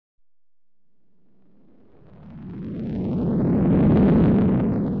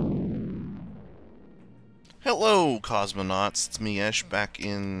Hello, cosmonauts. It's me, Esh, back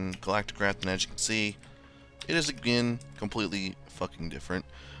in Galacticraft, and as you can see, it is again completely fucking different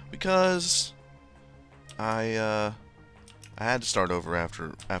because I had to start over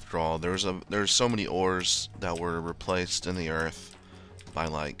after all. There's so many ores that were replaced in the Earth by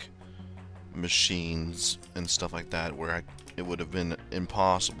like machines and stuff like that, where it would have been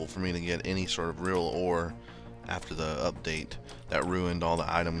impossible for me to get any sort of real ore after the update that ruined all the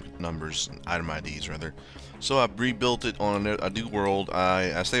item numbers, item IDs rather. So I rebuilt it on a new world.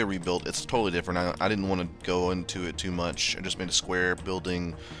 I say I rebuilt, it's totally different. I didn't want to go into it too much. I just made a square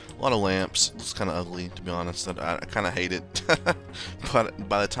building, a lot of lamps. It's kind of ugly, to be honest. I kind of hate it. But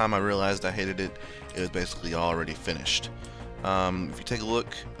by the time I realized I hated it, it was basically already finished. If you take a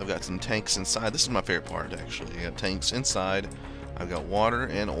look, I've got some tanks inside. This is my favorite part, actually. I got tanks inside. I've got water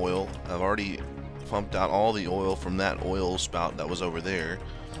and oil. I've already pumped out all the oil from that oil spout that was over there.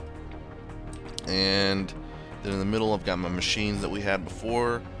 And then in the middle, I've got my machines that we had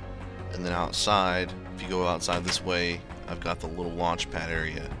before. And then outside, if you go outside this way, I've got the little launch pad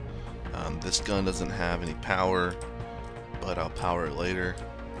area. This gun doesn't have any power, but I'll power it later.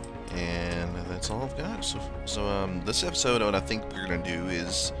 And that's all I've got. So this episode, what I think we're going to do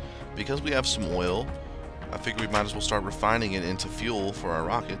is, because we have some oil, I figure we might as well start refining it into fuel for our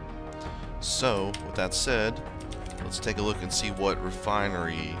rocket. So, with that said, let's take a look and see what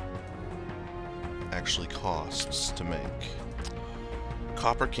refinery actually costs to make.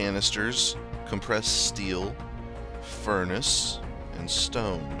 Copper canisters, compressed steel, furnace, and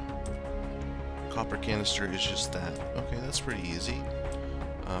stone. Copper canister is just that. Okay, that's pretty easy.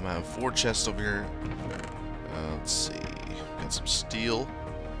 I have 4 chests over here. Let's see. Got some steel.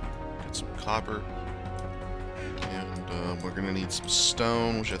 Got some copper. And we're going to need some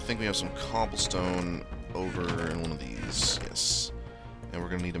stone, which I think we have some cobblestone over in one of these. Yes. And we're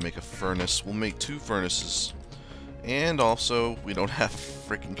going to need to make a furnace. We'll make 2 furnaces. And also, we don't have a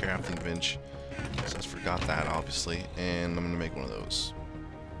freaking crafting bench. So I forgot that, obviously. And I'm going to make one of those.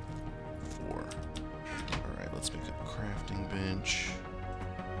 4. Alright, let's make a crafting bench.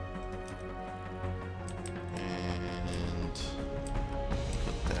 And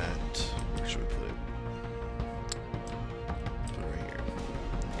put that... Where should we put it? Put it right here.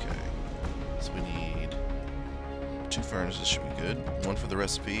 Okay. So we need 2 furnaces, should be good. 1 for the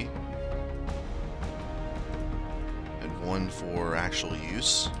recipe. And 1 for actual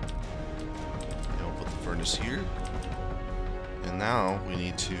use. And we'll put the furnace here. And now we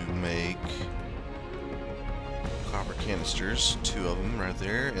need to make copper canisters, 2 of them right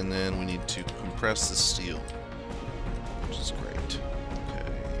there, and then we need to compress the steel, which is great. Okay,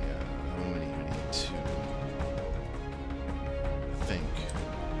 we need 2, I think.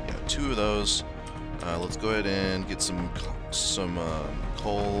 Yeah, 2 of those. Let's go ahead and get some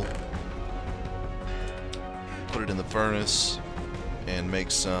coal, put it in the furnace, and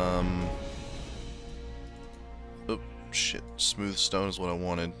make some... Oh, shit. Smooth stone is what I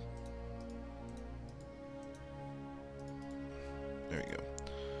wanted. There we go.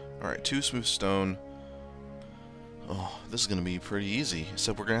 Alright, 2 smooth stone. Oh, this is going to be pretty easy.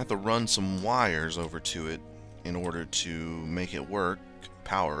 Except we're going to have to run some wires over to it in order to make it work,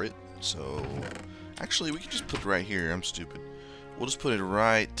 power it. So, actually, we can just put it right here. I'm stupid. We'll just put it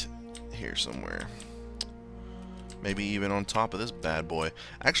right here somewhere. Maybe even on top of this bad boy.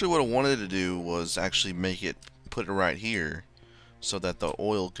 Actually, what I wanted to do was actually put it right here so that the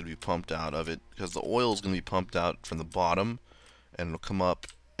oil could be pumped out of it. Because the oil is going to be pumped out from the bottom. And it'll come up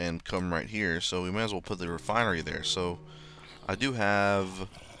and come right here, so we might as well put the refinery there. So I do have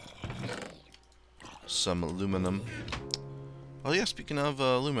some aluminum. Oh yeah, speaking of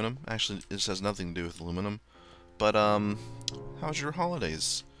aluminum, actually this has nothing to do with aluminum. But how was your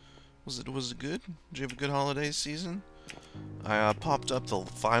holidays? Was it good? Did you have a good holiday season? I popped up the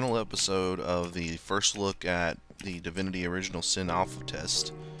final episode of the first look at the Divinity Original Sin Alpha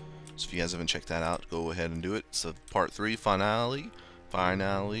test. So if you guys haven't checked that out, go ahead and do it. It's the part 3 finale,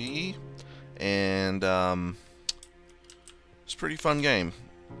 and it's a pretty fun game.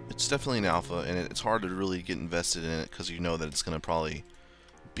 It's definitely an alpha, and it's hard to really get invested in it because you know that it's going to probably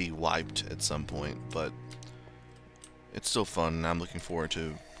be wiped at some point, but it's still fun, and I'm looking forward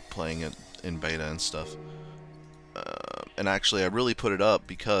to playing it in beta and stuff. And actually, I really put it up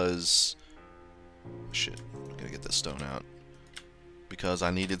because... Shit, I gotta get this stone out. Because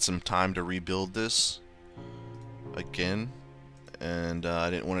I needed some time to rebuild this again, and I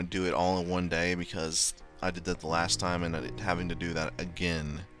didn't want to do it all in one day because I did that the last time, and having to do that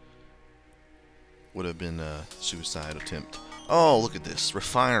again would have been a suicide attempt. Oh, look at this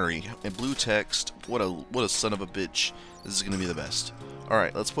refinery and blue text. What a son of a bitch! This is gonna be the best. All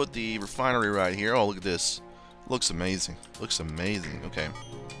right, let's put the refinery right here. Oh, look at this. Looks amazing. Looks amazing. Okay.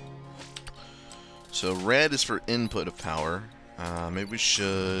 So red is for input of power. Maybe we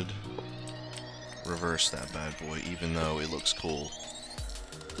should reverse that bad boy, even though it looks cool.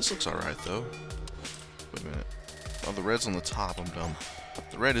 This looks alright, though. Wait a minute. Oh, the red's on the top. I'm dumb.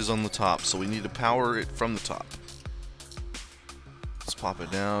 The red is on the top, so we need to power it from the top. Let's pop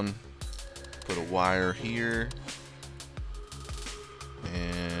it down. Put a wire here.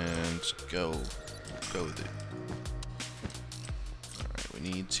 And go. Go with it. Alright, we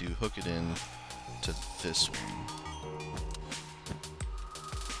need to hook it in to this one.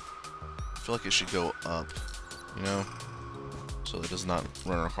 I feel like it should go up, you know? So it does not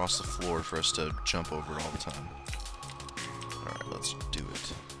run across the floor for us to jump over it all the time. Alright, let's do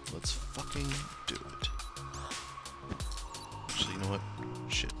it. Let's fucking do it. Actually, you know what?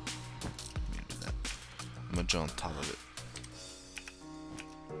 Shit. Let me do that. I'm gonna jump on top of it.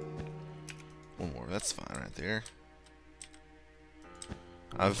 One more. That's fine right there.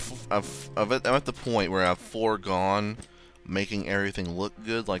 I'm at the point where I've foregone making everything look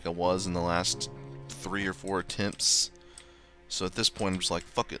good like I was in the last 3 or 4 attempts. So at this point I'm just like,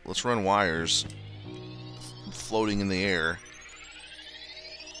 fuck it, let's run wires floating in the air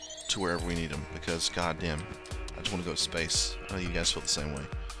to wherever we need them, because goddamn, I just want to go to space. I know you guys feel the same way.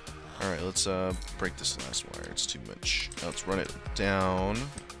 Alright, let's break this last wire, it's too much. Now let's run it down.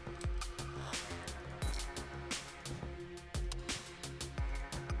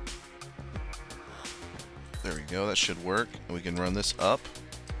 There we go, that should work. And we can run this up.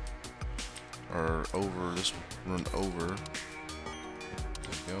 Or over, this run over. There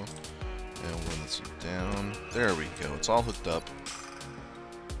we go. And we'll run this down. There we go, it's all hooked up.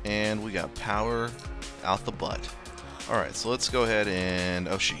 And we got power out the butt. Alright, so let's go ahead and...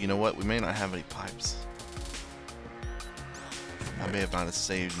 oh shit, you know what? We may not have any pipes. I may have not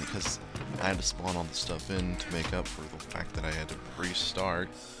saved because I had to spawn all the stuff in to make up for the fact that I had to restart.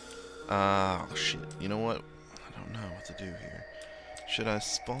 Oh shit, you know what? I don't know what to do here. Should I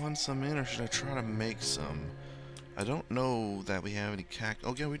spawn some in or should I try to make some? I don't know that we have any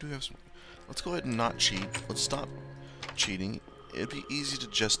oh yeah, we do have some. Let's go ahead and not cheat. Let's stop cheating. It'd be easy to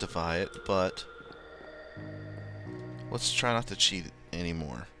justify it, but let's try not to cheat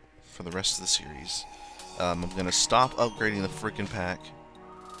anymore for the rest of the series. I'm gonna stop upgrading the freaking pack,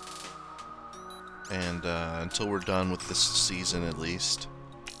 and until we're done with this season at least.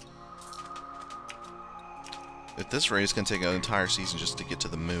 If this rate is going to take an entire season just to get to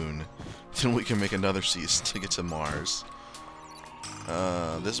the moon, then we can make another season to get to Mars.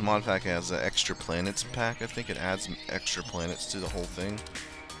 This mod pack has an extra planets pack. I think it adds extra planets to the whole thing,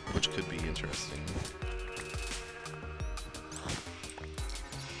 which could be interesting.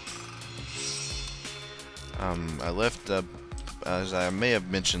 I left, as I may have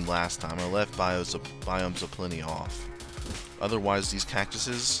mentioned last time, I left biomes aplenty off. Otherwise, these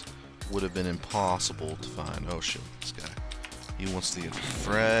cactuses would have been impossible to find. Oh shit, this guy. He wants to get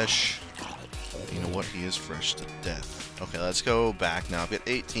fresh. You know what? He is fresh to death. Okay, let's go back now. I've got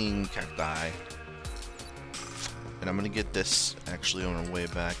 18 cacti. And I'm gonna get this actually on our way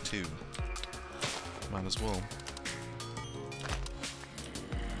back too. Might as well.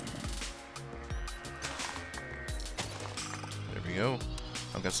 There we go.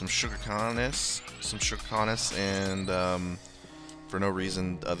 I've got some sugar canis, and for no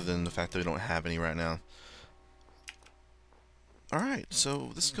reason other than the fact that we don't have any right now. Alright,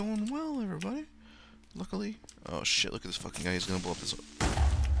 so this is going well, everybody. Luckily. Oh shit, look at this fucking guy. He's gonna blow up this. There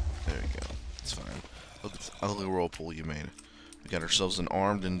we go. It's fine. Look at the ugly whirlpool you made. We got ourselves an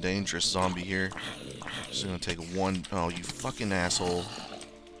armed and dangerous zombie here. Just gonna take one. Oh, you fucking asshole.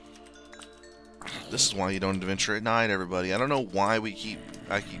 This is why you don't adventure at night, everybody. I don't know why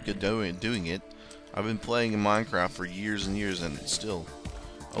I keep doing it. I've been playing in Minecraft for years and years, and still.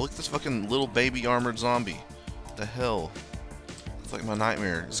 Oh, look at this fucking little baby armored zombie. What the hell? It's like my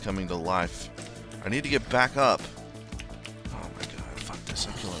nightmare is coming to life. I need to get back up. Oh my god, fuck this,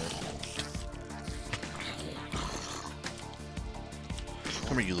 I'm killing it.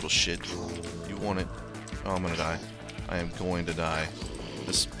 Come here, you little shit. You want it. Oh, I'm gonna die. I am going to die.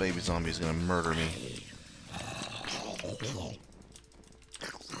 This baby zombie is gonna murder me.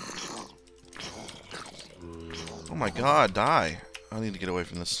 Oh my god, die. I need to get away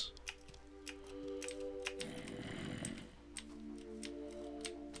from this.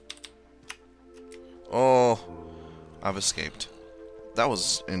 Oh, I've escaped. That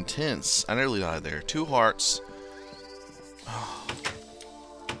was intense. I nearly died there. 2 hearts. Oh.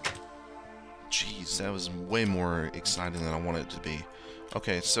 Jeez, that was way more exciting than I wanted it to be.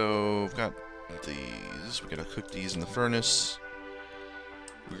 Okay, so we've got these. We gotta cook these in the furnace.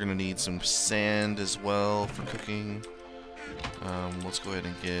 We're gonna need some sand as well for cooking. Let's go ahead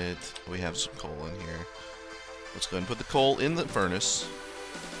and get... We have some coal in here. Let's go ahead and put the coal in the furnace.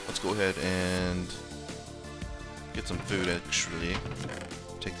 Let's go ahead and get some food, actually.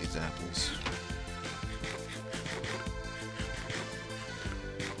 Take these apples.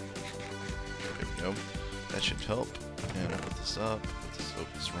 There we go. That should help. And I'll put this up. Oh,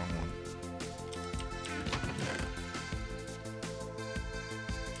 this is the wrong one.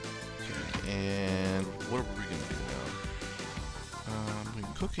 Okay, and what are we gonna do now?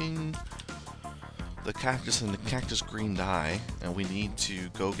 We're cooking the cactus and the cactus green dye, and we need to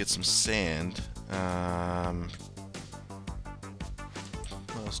go get some sand.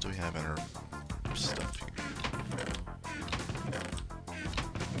 What else do we have in our stuff here?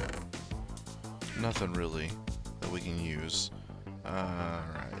 Nothing really that we can use.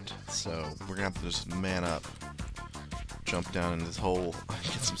 Alright, so we're gonna have to just man up, jump down in this hole,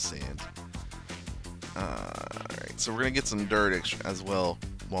 get some sand. Alright, so we're gonna get some dirt as well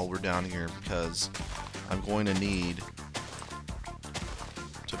while we're down here, because I'm going to need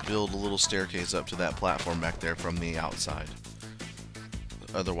to build a little staircase up to that platform back there from the outside.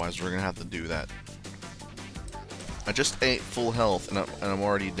 Otherwise, we're gonna have to do that. I just ate full health, and I'm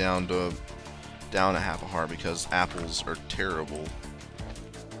already down a half a heart because apples are terrible.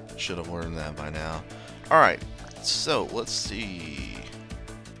 Should have learned that by now. Alright, so let's see.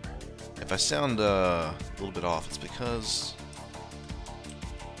 If I sound a little bit off, it's because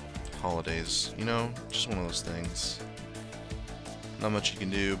holidays, you know, just one of those things. Not much you can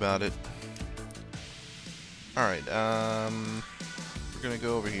do about it. Alright, we're gonna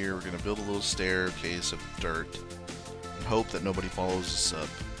go over here, we're gonna build a little staircase of dirt and hope that nobody follows us up.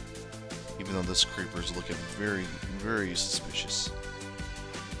 Even though this creeper is looking very, very suspicious.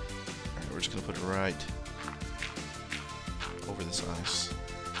 Alright, we're just gonna put it right over this ice.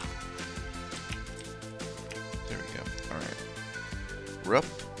 There we go. Alright. We're up.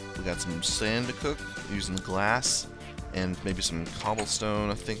 We got some sand to cook using glass and maybe some cobblestone.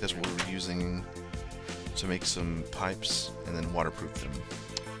 I think that's what we're using to make some pipes and then waterproof them.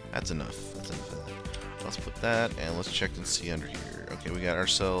 That's enough. That's enough of that. Let's put that and let's check and see under here. Okay, we got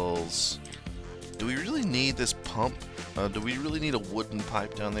ourselves... Do we really need this pump? Do we really need a wooden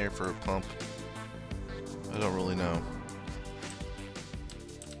pipe down there for a pump? I don't really know.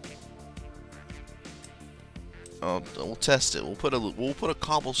 We'll test it. We'll put a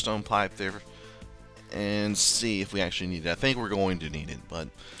cobblestone pipe there and see if we actually need it. I think we're going to need it, but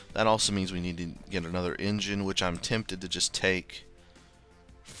that also means we need to get another engine, which I'm tempted to just take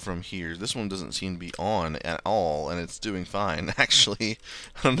from here. This one doesn't seem to be on at all, and it's doing fine. Actually,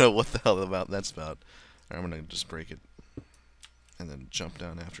 I don't know what the hell that's about. I'm gonna just break it and then jump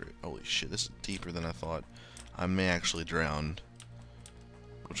down after it. Holy shit, this is deeper than I thought. I may actually drown,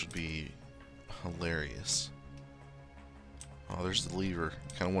 which would be hilarious. Oh, there's the lever.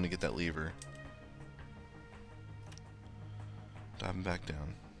 I kind of want to get that lever. Diving back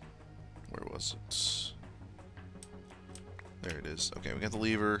down. Where was it? There it is. Okay, we got the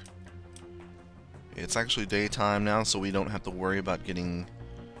lever. It's actually daytime now, so we don't have to worry about getting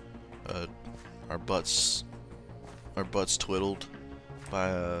our butts twiddled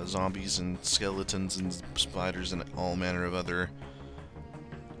by zombies and skeletons and spiders and all manner of other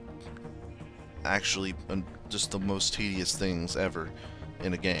actually just the most tedious things ever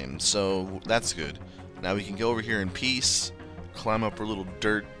in a game. So that's good. Now we can go over here in peace, climb up our little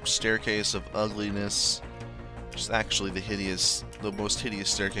dirt staircase of ugliness. Which is actually the most hideous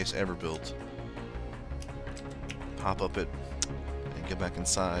staircase ever built. Hop up it and get back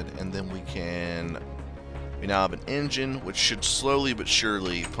inside, and then we now have an engine which should slowly but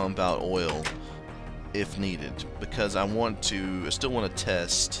surely pump out oil if needed, because I still want to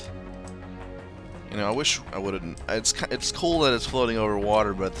test. You know, I wish I wouldn't. It's cool that it's floating over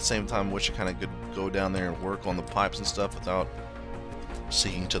water, but at the same time, I wish I kind of could go down there and work on the pipes and stuff without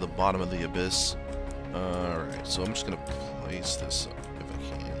sinking to the bottom of the abyss. Alright, so I'm just gonna place this up if I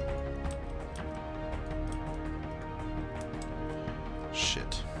can.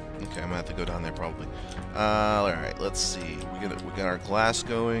 Shit. Okay, I'm gonna have to go down there probably. Alright, let's see. We got our glass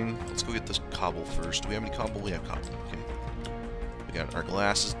going. Let's go get this cobble first. Do we have any cobble? We have cobble. Okay. We got our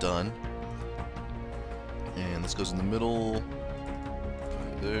glass is done. And this goes in the middle.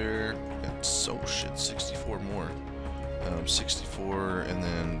 Right there. Got 64 more. 64, and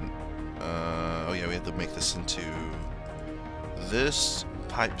then oh yeah, we have to make this into this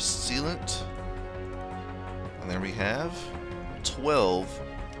pipe sealant, and there we have 12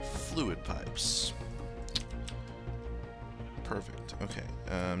 fluid pipes. Perfect. Okay.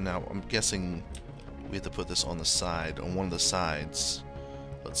 Now I'm guessing we have to put this on the side, on one of the sides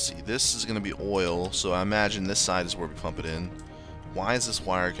Let's see, this is going to be oil, so I imagine this side is where we pump it in. Why is this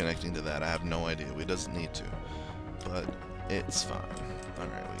wire connecting to that? I have no idea. It doesn't need to, but it's fine.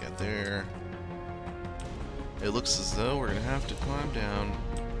 Alright, we got there. It looks as though we're going to have to climb down,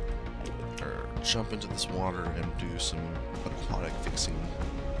 or jump into this water and do some aquatic fixing.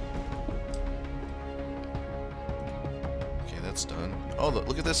 Okay, that's done. Oh,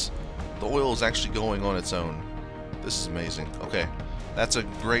 look at this. The oil is actually going on its own. This is amazing. Okay, that's a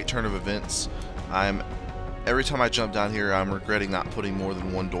great turn of events. Every time I jump down here, I'm regretting not putting more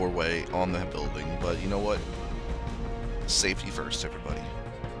than one doorway on that building. But you know what? Safety first, everybody.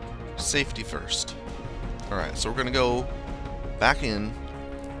 Safety first. Alright, so we're going to go back in.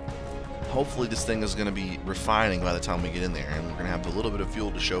 Hopefully this thing is going to be refining by the time we get in there. And we're going to have a little bit of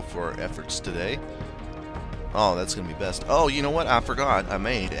fuel to show for our efforts today. Oh, that's going to be best. Oh, you know what? I forgot. I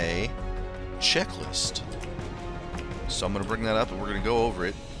made a checklist. So I'm going to bring that up and we're going to go over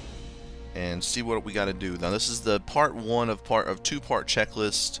it and see what we got to do. Now this is the part one of two-part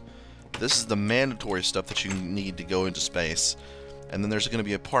checklist. This is the mandatory stuff that you need to go into space. And then there's going to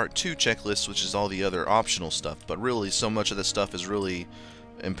be a part 2 checklist, which is all the other optional stuff. But really, so much of this stuff is really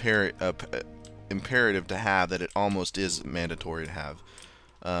imperative to have that it almost is mandatory to have.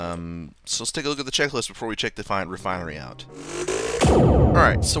 So let's take a look at the checklist before we check the refinery out.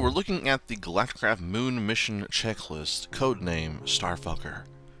 Alright, so we're looking at the Galacticraft Moon Mission Checklist, codename Starfucker.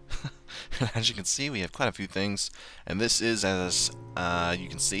 As you can see, we have quite a few things, and this is, as you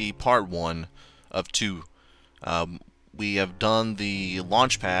can see, part 1 of 2. We have done the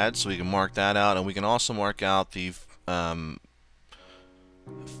launch pad, so we can mark that out, and we can also mark out the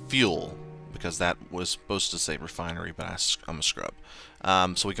fuel, because that was supposed to say refinery, but I'm a scrub.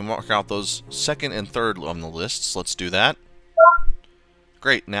 So we can mark out those second and third on the list, so let's do that.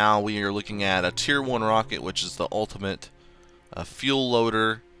 Great, now we are looking at a Tier 1 rocket, which is the ultimate fuel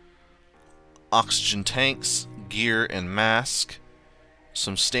loader, oxygen tanks, gear and mask,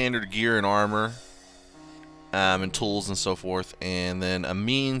 some standard gear and armor, and tools and so forth, and then a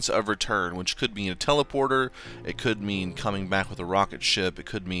means of return, which could mean a teleporter, it could mean coming back with a rocket ship, it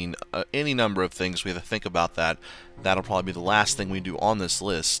could mean any number of things. We have to think about that. That'll probably be the last thing we do on this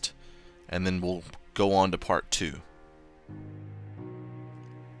list, and then we'll go on to part 2.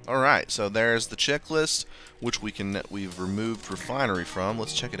 Alright, so there's the checklist, which we've removed refinery from.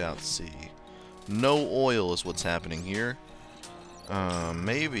 Let's check it out and see. No oil is what's happening here.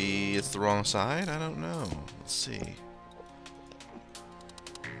 Maybe it's the wrong side? I don't know. Let's see.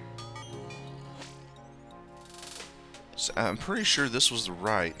 So I'm pretty sure this was the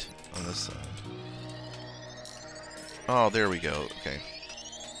right on this side. Oh, there we go. Okay.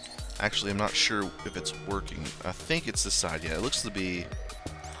 Actually, I'm not sure if it's working. I think it's this side. Yeah, it looks to be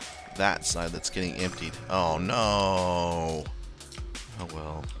that side that's getting emptied. Oh, no. Oh,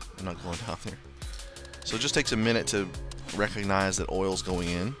 well. I'm not going down there. So it just takes a minute to recognize that oil's going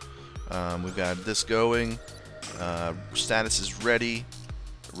in. We've got this going. Status is ready.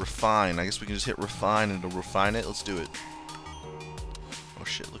 Refine. I guess we can just hit refine and it'll refine it. Let's do it. Oh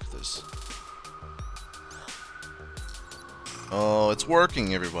shit, look at this. Oh, it's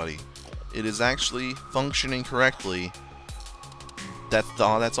working, everybody. It is actually functioning correctly. That's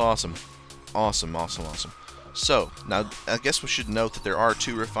awesome. Awesome, awesome, awesome. So, now, I guess we should note that there are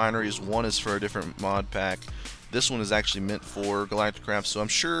 2 refineries. One is for a different mod pack. This one is actually meant for Galacticraft, so I'm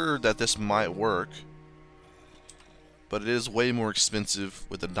sure that this might work. But it is way more expensive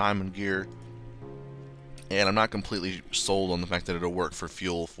with the diamond gear. And I'm not completely sold on the fact that it'll work for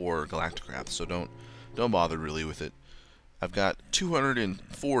fuel for Galacticraft, so don't bother really with it. I've got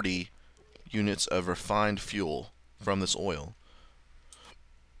 240 units of refined fuel from this oil,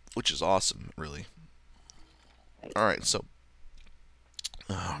 which is awesome, really. Alright, so,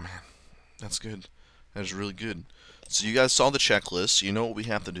 oh man, that's good. That is really good. So you guys saw the checklist. You know what we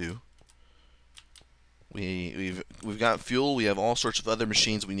have to do. We've got fuel. We have all sorts of other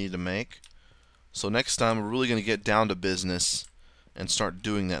machines we need to make. So next time we're really going to get down to business and start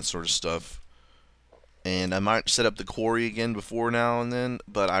doing that sort of stuff. And I might set up the quarry again before now and then,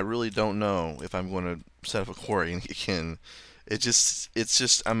 but I really don't know if I'm going to set up a quarry again. It's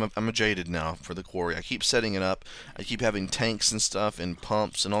just I'm a jaded now for the quarry. I keep setting it up. I keep having tanks and stuff and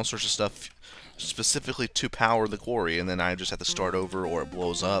pumps and all sorts of stuff specifically to power the quarry, and then I just have to start over or it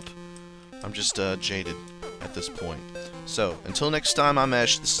blows up. I'm just jaded at this point. So until next time, I'm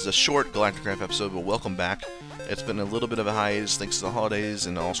Ash. This is a short Galacticraft episode, but welcome back. It's been a little bit of a hiatus thanks to the holidays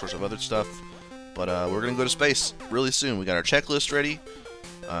and all sorts of other stuff, but we're gonna go to space really soon. We got our checklist ready.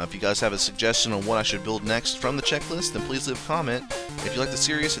 If you guys have a suggestion on what I should build next from the checklist, then please leave a comment. If you like the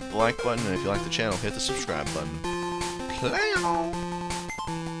series, hit the like button, and if you like the channel, hit the subscribe button. Play on!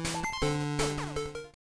 Bye.